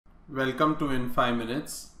Welcome to In 5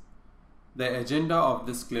 Minutes. The agenda of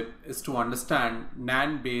this clip is to understand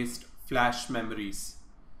NAND based flash memories.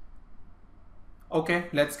 Okay,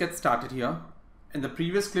 let's get started here. In the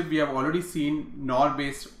previous clip we have already seen NOR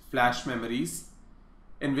based flash memories,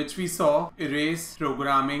 in which we saw erase,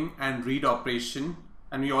 programming and read operation,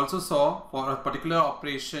 and we also saw for a particular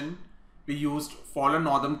operation we used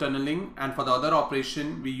Fowler-Northam tunneling, and for the other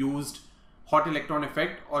operation we used hot electron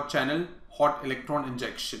effect or channel hot electron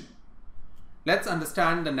injection. Let's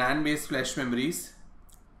understand the NAND based flash memories.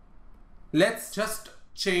 Let's just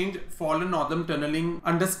change Fowler-Northam tunneling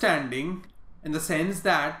understanding in the sense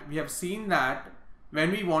that we have seen that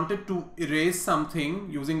when we wanted to erase something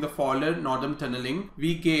using the Fowler-Northam tunneling,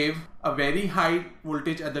 we gave a very high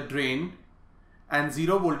voltage at the drain and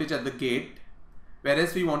 0 voltage at the gate.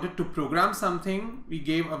 Whereas we wanted to program something, we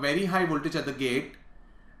gave a very high voltage at the gate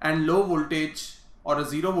and low voltage or a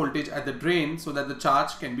 0 voltage at the drain, so that the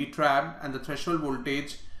charge can be trapped and the threshold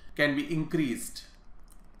voltage can be increased.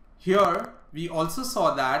 Here we also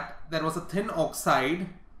saw that there was a thin oxide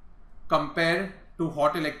compared to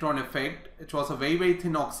hot electron effect. It was a very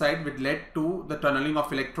thin oxide which led to the tunneling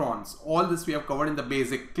of electrons. All this we have covered in the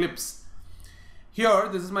basic clips. Here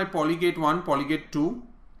this is my polygate 1, polygate 2.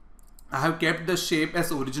 I have kept the shape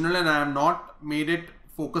as original and I have not made it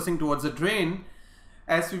focusing towards the drain,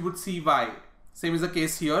 as we would see why. Same is the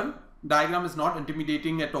case here. Diagram is not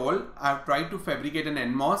intimidating at all. I have tried to fabricate an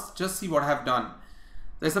NMOS. Just see what I have done.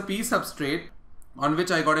 There is a P substrate on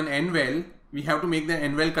which I got an N well. We have to make the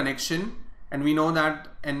N well connection, and we know that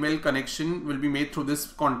N well connection will be made through this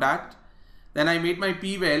contact. Then I made my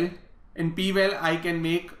P well. In P well I can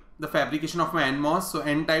make the fabrication of my NMOS. So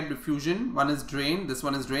N type diffusion. One is drain, this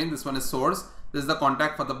one is drain, this one is source. This is the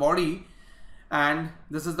contact for the body, and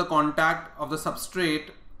this is the contact of the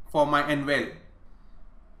substrate for my N well.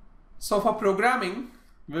 So for programming,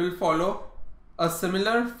 we will follow a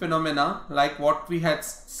similar phenomena like what we had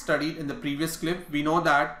studied in the previous clip. We know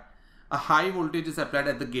that a high voltage is applied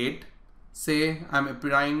at the gate. Say I am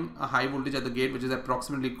applying a high voltage at the gate which is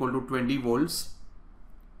approximately equal to 20 volts.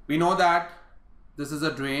 We know that this is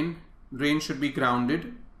a drain. Drain should be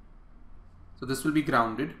grounded. So this will be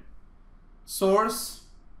grounded. Source,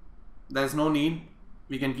 there is no need.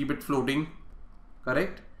 We can keep it floating.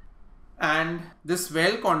 Correct? And this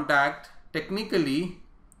well contact, technically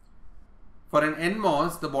for an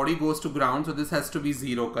NMOS the body goes to ground, so this has to be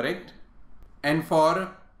 0, correct? And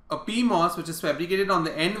for a PMOS which is fabricated on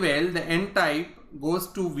the N well, the N type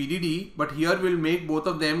goes to VDD, but here we'll make both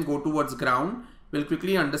of them go towards ground. We'll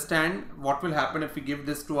quickly understand what will happen if we give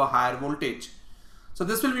this to a higher voltage. So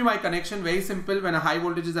this will be my connection, very simple. When a high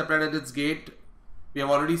voltage is applied at its gate, we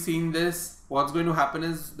have already seen this. What's going to happen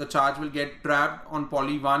is the charge will get trapped on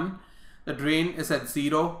poly 1. The drain is at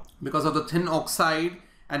 0. Because of the thin oxide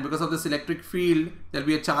and because of this electric field, there will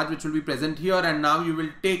be a charge which will be present here, and now you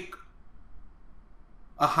will take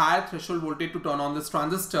a higher threshold voltage to turn on this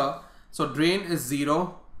transistor. So drain is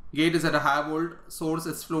 0, gate is at a higher volt, source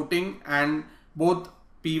is floating, and both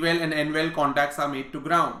P well and N well contacts are made to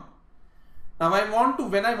ground. Now when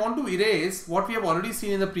I want to erase, what we have already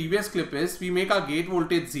seen in the previous clip is we make our gate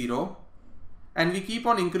voltage 0 and we keep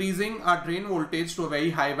on increasing our drain voltage to a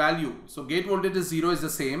very high value. So gate voltage is 0 is the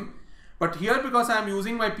same, but here because I am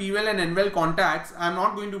using my P well and N well contacts, I am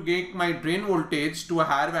not going to get my drain voltage to a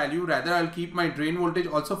higher value. Rather I will keep my drain voltage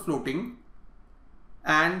also floating,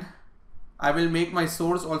 and I will make my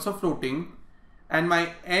source also floating, and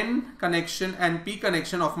my N connection and P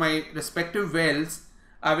connection of my respective wells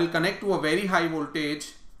I will connect to a very high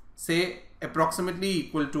voltage, say approximately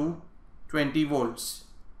equal to 20 volts.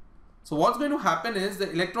 So what's going to happen is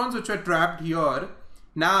the electrons which were trapped here,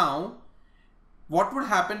 now what would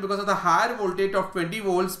happen, because of the higher voltage of 20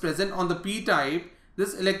 volts present on the P type,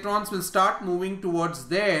 these electrons will start moving towards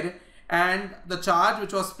there, and the charge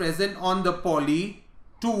which was present on the poly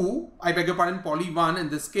 2, I beg your pardon, poly 1 in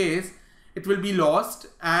this case, it will be lost,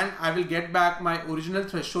 and I will get back my original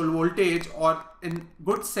threshold voltage, or in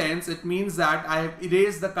good sense it means that I have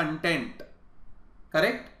erased the content.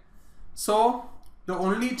 Correct? So the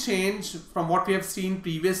only change from what we have seen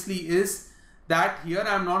previously is that here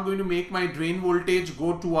I am not going to make my drain voltage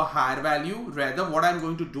go to a higher value. Rather what I am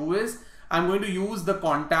going to do is I am going to use the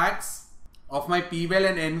contacts of my P well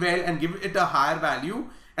and N well and give it a higher value,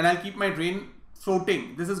 and I'll keep my drain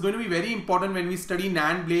floating. This is going to be very important when we study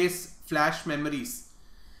NAND based flash memories.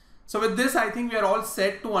 So with this I think we are all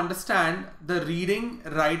set to understand the reading,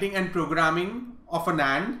 writing and programming of a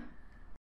NAND.